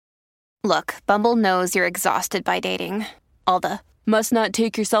Look, Bumble knows you're exhausted by dating. All the must not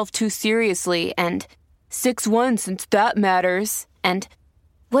take yourself too seriously and 6'1" since that matters. And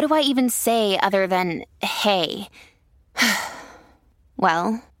what do I even say other than hey?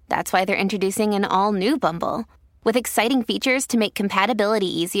 Well, that's why they're introducing an all-new Bumble with exciting features to make compatibility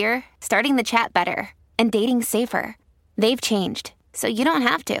easier, starting the chat better, and dating safer. They've changed, so you don't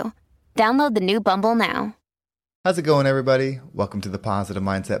have to. Download the new Bumble now. How's it going, everybody? Welcome to the Positive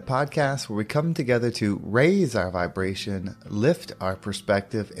Mindset Podcast, where we come together to raise our vibration, lift our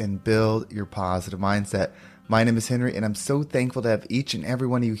perspective, and build your positive mindset. My name is Henry, and I'm so thankful to have each and every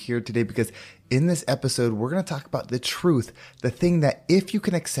one of you here today, because in this episode, we're going to talk about the truth, the thing that if you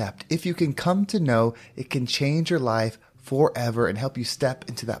can accept, if you can come to know, it can change your life forever and help you step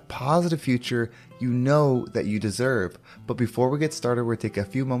into that positive future you know that you deserve. But before we get started, we're going to take a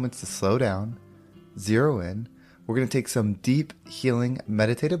few moments to slow down, zero in. We're going to take some deep, healing,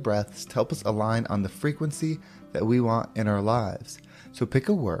 meditative breaths to help us align on the frequency that we want in our lives. So pick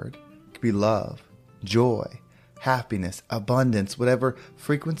a word. It could be love, joy, happiness, abundance, whatever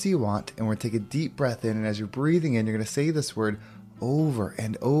frequency you want. And we're going to take a deep breath in. And as you're breathing in, you're going to say this word over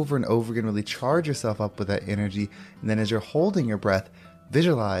and over and over again. Really charge yourself up with that energy. And then as you're holding your breath,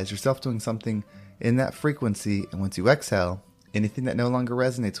 visualize yourself doing something in that frequency. And once you exhale, anything that no longer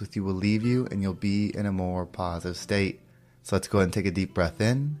resonates with you will leave you, and you'll be in a more positive state. So let's go ahead and take a deep breath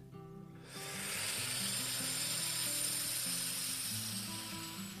in.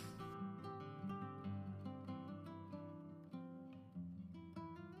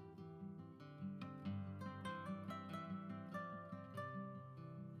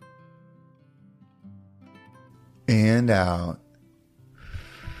 And out.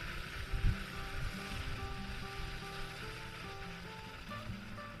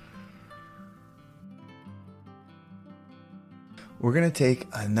 We're going to take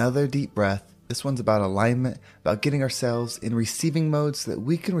another deep breath. This one's about alignment, about getting ourselves in receiving mode so that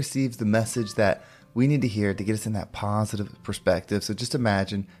we can receive the message that we need to hear to get us in that positive perspective. So just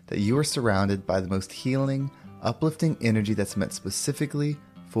imagine that you are surrounded by the most healing, uplifting energy that's meant specifically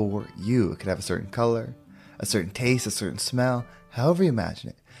for you. It could have a certain color, a certain taste, a certain smell, however you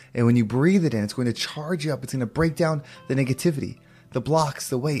imagine it. And when you breathe it in, it's going to charge you up. It's going to break down the negativity, the blocks,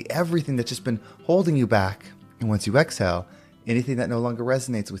 the weight, everything that's just been holding you back. And once you exhale, anything that no longer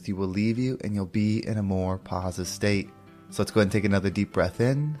resonates with you will leave you, and you'll be in a more positive state. So let's go ahead and take another deep breath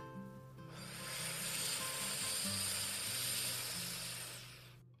in.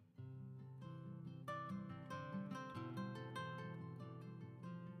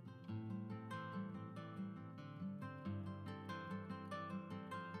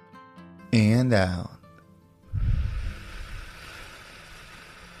 And out.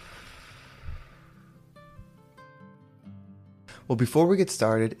 Well, before we get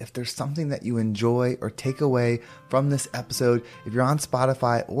started, if there's something that you enjoy or take away from this episode, if you're on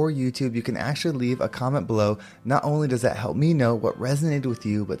Spotify or YouTube, you can actually leave a comment below. Not only does that help me know what resonated with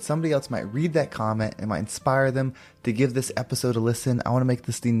you, but somebody else might read that comment and might inspire them to give this episode a listen. I want to make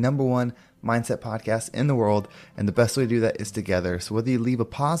this the #1 mindset podcast in the world, and the best way to do that is together. So whether you leave a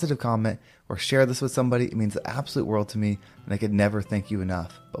positive comment or share this with somebody, it means the absolute world to me, and I could never thank you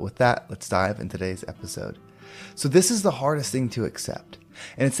enough. But with that, let's dive into today's episode. So this is the hardest thing to accept,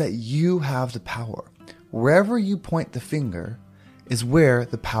 and it's that you have the power. Wherever you point the finger is where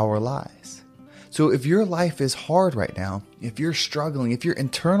the power lies. So if your life is hard right now, if you're struggling, if your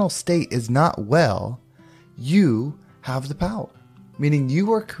internal state is not well, you have the power, meaning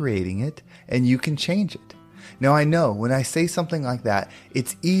you are creating it and you can change it. Now, I know when I say something like that,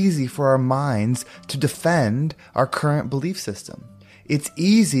 it's easy for our minds to defend our current belief system. It's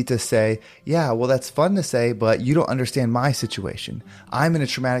easy to say, yeah, well, that's fun to say, but you don't understand my situation. I'm in a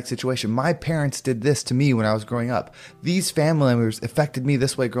traumatic situation. My parents did this to me when I was growing up. These family members affected me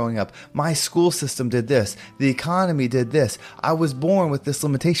this way growing up. My school system did this. The economy did this. I was born with this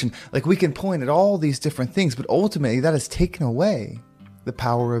limitation. Like, we can point at all these different things, but ultimately that has taken away the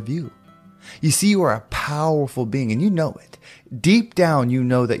power of you. You see, you are a powerful being, and you know it. Deep down, you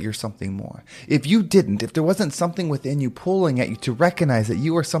know that you're something more. If you didn't, if there wasn't something within you pulling at you to recognize that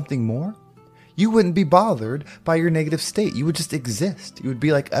you are something more, you wouldn't be bothered by your negative state. You would just exist. You would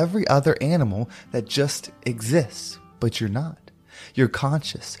be like every other animal that just exists, but you're not. You're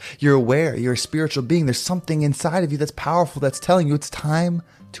conscious. You're aware. You're a spiritual being. There's something inside of you that's powerful that's telling you it's time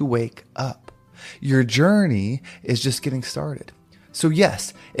to wake up. Your journey is just getting started. So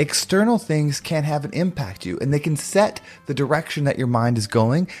yes, external things can have an impact you, and they can set the direction that your mind is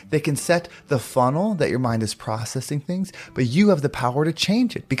going. They can set the funnel that your mind is processing things, but you have the power to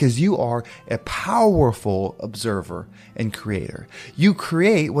change it because you are a powerful observer and creator. You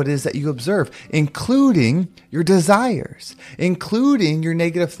create what it is that you observe, including your desires, including your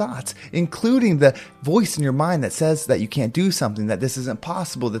negative thoughts, including the voice in your mind that says that you can't do something, that this isn't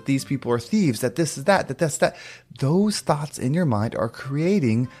possible, that these people are thieves, that this is that that's that. Those thoughts in your mind are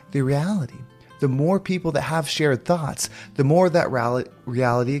creating the reality. The more people that have shared thoughts, the more that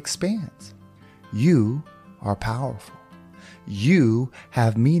reality expands. You are powerful. You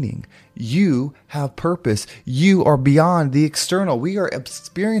have meaning. You have purpose. You are beyond the external. We are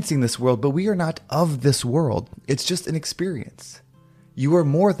experiencing this world, but we are not of this world. It's just an experience. You are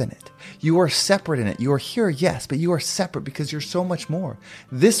more than it. You are separate in it. You are here, yes, but you are separate because you're so much more.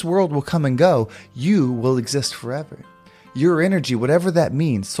 This world will come and go. You will exist forever. Your energy, whatever that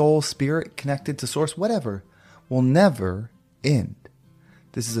means, soul, spirit, connected to source, whatever, will never end.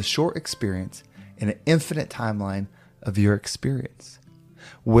 This is a short experience in an infinite timeline of your experience.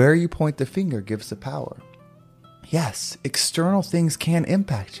 Where you point the finger gives the power. Yes, external things can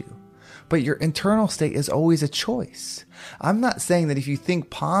impact you, but your internal state is always a choice. I'm not saying that if you think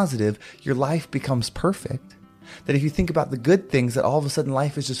positive, your life becomes perfect. That if you think about the good things, that all of a sudden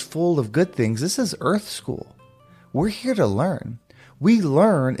life is just full of good things. This is Earth School. We're here to learn. We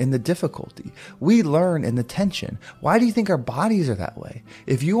learn in the difficulty. We learn in the tension. Why do you think our bodies are that way?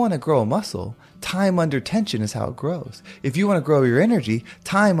 If you want to grow a muscle, time under tension is how it grows. If you want to grow your energy,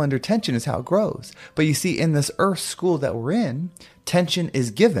 time under tension is how it grows. But you see, in this Earth School that we're in, tension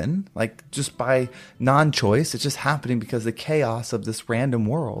is given, like just by non-choice. It's just happening because of the chaos of this random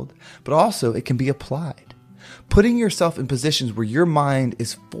world. But also, it can be applied. Putting yourself in positions where your mind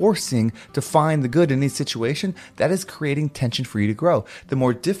is forcing to find the good in each situation, that is creating tension for you to grow. The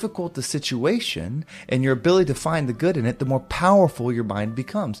more difficult the situation and your ability to find the good in it, the more powerful your mind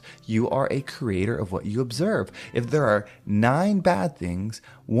becomes. You are a creator of what you observe. If there are 9 bad things,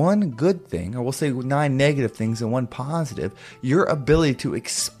 1 good thing, or we'll say 9 negative things and 1 positive, your ability to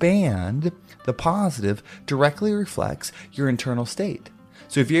expand the positive directly reflects your internal state.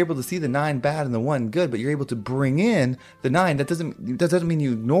 So if you're able to see the 9 bad and the 1 good, but you're able to bring in the 9, that doesn't mean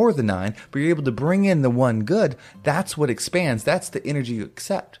you ignore the 9, but you're able to bring in the 1 good, that's what expands. That's the energy you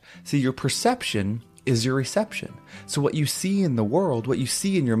accept. See, your perception is your reception. So what you see in the world, what you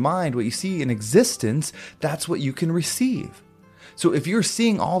see in your mind, what you see in existence, that's what you can receive. So if you're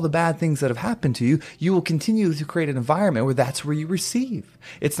seeing all the bad things that have happened to you, you will continue to create an environment where that's where you receive.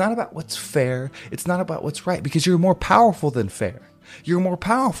 It's not about what's fair. It's not about what's right, because you're more powerful than fair. You're more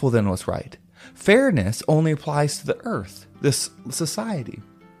powerful than what's right. Fairness only applies to the earth, this society.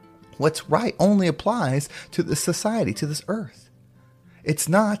 What's right only applies to this society, to this earth. It's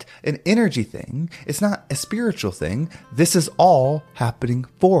not an energy thing. It's not a spiritual thing. This is all happening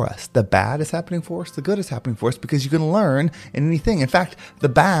for us. The bad is happening for us. The good is happening for us because you can learn in anything. In fact, the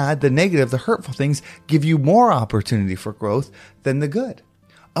bad, the negative, the hurtful things give you more opportunity for growth than the good.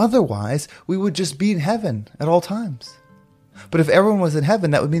 Otherwise, we would just be in heaven at all times. But if everyone was in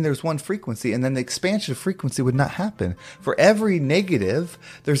heaven, that would mean there's one frequency, and then the expansion of frequency would not happen. For every negative,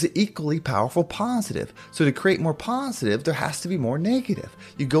 there's an equally powerful positive. So to create more positive, there has to be more negative.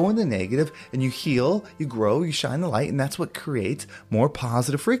 You go in the negative, and you heal, you grow, you shine the light, and that's what creates more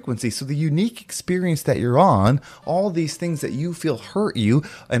positive frequency. So the unique experience that you're on, all these things that you feel hurt you,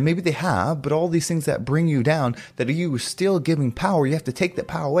 and maybe they have, but all these things that bring you down, that you are still giving power, you have to take that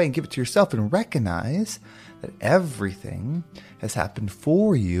power away and give it to yourself and recognize that everything has happened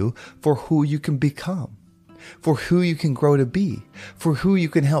for you, for who you can become, for who you can grow to be, for who you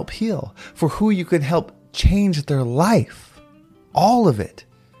can help heal, for who you can help change their life. All of it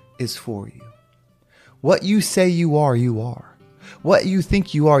is for you. What you say you are, you are. What you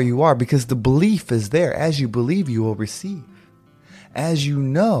think you are, because the belief is there. As you believe, you will receive. As you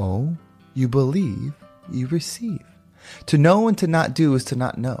know, you believe, you receive. To know and to not do is to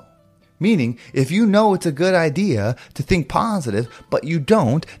not know. Meaning, if you know it's a good idea to think positive, but you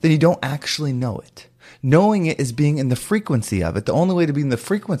don't, then you don't actually know it. Knowing it is being in the frequency of it. The only way to be in the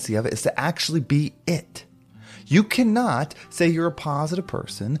frequency of it is to actually be it. You cannot say you're a positive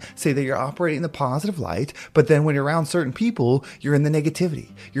person, say that you're operating in the positive light, but then when you're around certain people, you're in the negativity,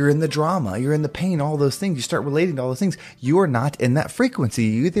 you're in the drama, you're in the pain, all those things. You start relating to all those things. You are not in that frequency.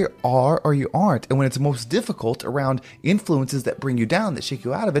 You either are or you aren't. And when it's most difficult around influences that bring you down, that shake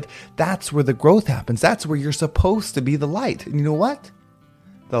you out of it, that's where the growth happens. That's where you're supposed to be the light. And you know what?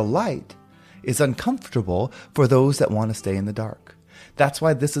 The light is uncomfortable for those that want to stay in the dark. That's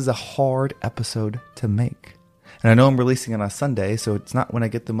why this is a hard episode to make. And I know I'm releasing it on Sunday, so it's not when I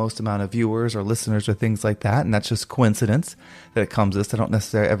get the most amount of viewers or listeners or things like that. And that's just coincidence that it comes this. I don't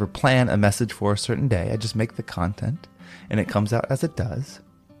necessarily ever plan a message for a certain day. I just make the content and it comes out as it does.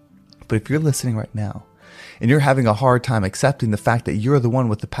 But if you're listening right now and you're having a hard time accepting the fact that you're the one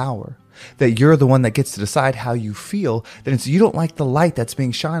with the power, that you're the one that gets to decide how you feel, then it's you don't like the light that's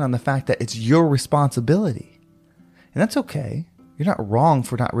being shined on the fact that it's your responsibility. And that's okay. You're not wrong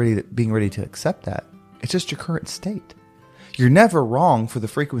for not being ready to accept that. It's just your current state. You're never wrong for the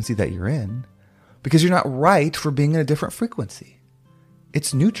frequency that you're in because you're not right for being in a different frequency.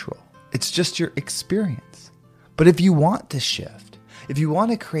 It's neutral. It's just your experience. But if you want to shift, if you want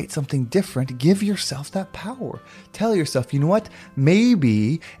to create something different, give yourself that power. Tell yourself, you know what?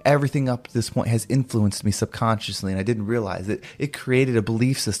 Maybe everything up to this point has influenced me subconsciously and I didn't realize it. It created a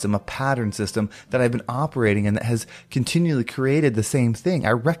belief system, a pattern system that I've been operating in that has continually created the same thing.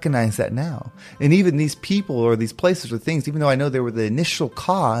 I recognize that now. And even these people or these places or things, even though I know they were the initial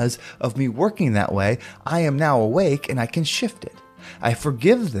cause of me working that way, I am now awake and I can shift it. I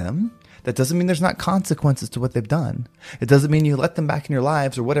forgive them. That doesn't mean there's not consequences to what they've done. It doesn't mean you let them back in your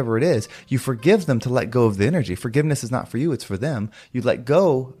lives or whatever it is. You forgive them to let go of the energy. Forgiveness is not for you, it's for them. You let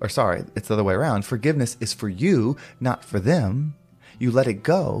go, or sorry, it's the other way around. Forgiveness is for you, not for them. You let it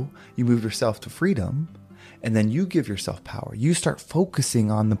go. You move yourself to freedom. And then you give yourself power. You start focusing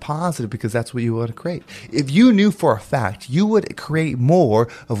on the positive because that's what you want to create. If you knew for a fact, you would create more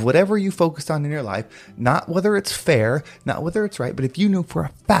of whatever you focused on in your life, not whether it's fair, not whether it's right, but if you knew for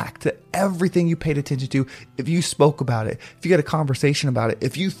a fact that everything you paid attention to, if you spoke about it, if you had a conversation about it,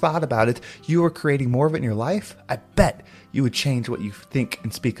 if you thought about it, you were creating more of it in your life, I bet you would change what you think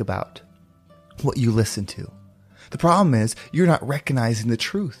and speak about, what you listen to. The problem is you're not recognizing the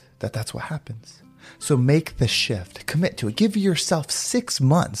truth that that's what happens. So make the shift, commit to it. Give yourself 6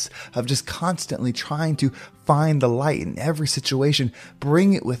 months of just constantly trying to find the light in every situation.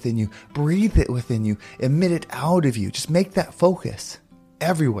 Bring it within you, breathe it within you, emit it out of you. Just make that focus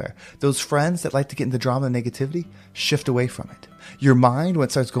everywhere. Those friends that like to get into drama and negativity, shift away from it. Your mind, when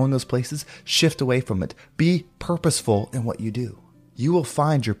it starts going those places, shift away from it. Be purposeful in what you do. You will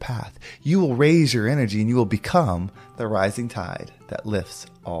find your path. You will raise your energy and you will become the rising tide that lifts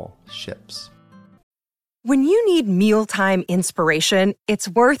all ships. When you need mealtime inspiration, it's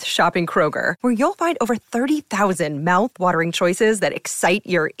worth shopping Kroger, where you'll find over 30,000 mouth-watering choices that excite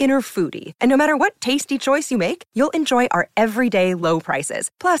your inner foodie. And no matter what tasty choice you make, you'll enjoy our everyday low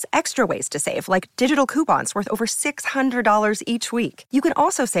prices, plus extra ways to save, like digital coupons worth over $600 each week. You can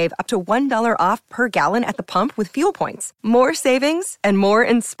also save up to $1 off per gallon at the pump with fuel points. More savings and more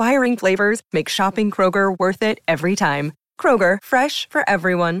inspiring flavors make shopping Kroger worth it every time. Kroger, fresh for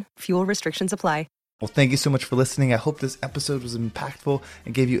everyone. Fuel restrictions apply. Well, thank you so much for listening. I hope this episode was impactful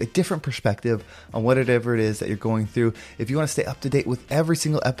and gave you a different perspective on whatever it is that you're going through. If you want to stay up to date with every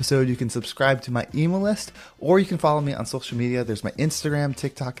single episode, you can subscribe to my email list or you can follow me on social media. There's my Instagram,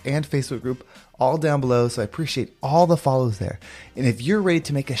 TikTok, and Facebook group all down below. So I appreciate all the follows there. And if you're ready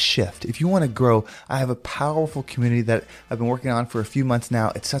to make a shift, if you want to grow, I have a powerful community that I've been working on for a few months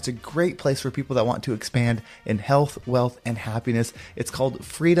now. It's such a great place for people that want to expand in health, wealth, and happiness. It's called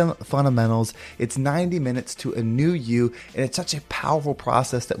Freedom Fundamentals. It's 90 minutes to a new you. And it's such a powerful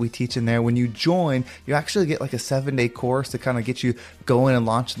process that we teach in there. When you join, you actually get like a 7-day course to kind of get you going and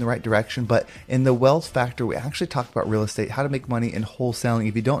launch in the right direction. But in the wealth factor, we actually talk about real estate, how to make money in wholesaling.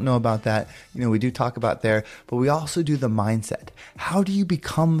 If you don't know about that, we do talk about there, but we also do the mindset. How do you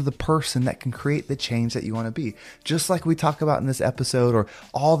become the person that can create the change that you want to be? Just like we talk about in this episode or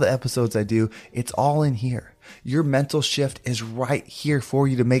all the episodes I do, it's all in here. Your mental shift is right here for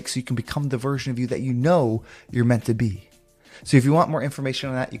you to make so you can become the version of you that you know you're meant to be. So if you want more information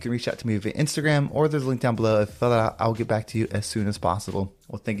on that, you can reach out to me via Instagram or there's a link down below. If you fill that out, I'll get back to you as soon as possible.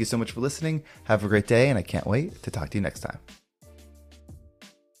 Well, thank you so much for listening. Have a great day, and I can't wait to talk to you next time.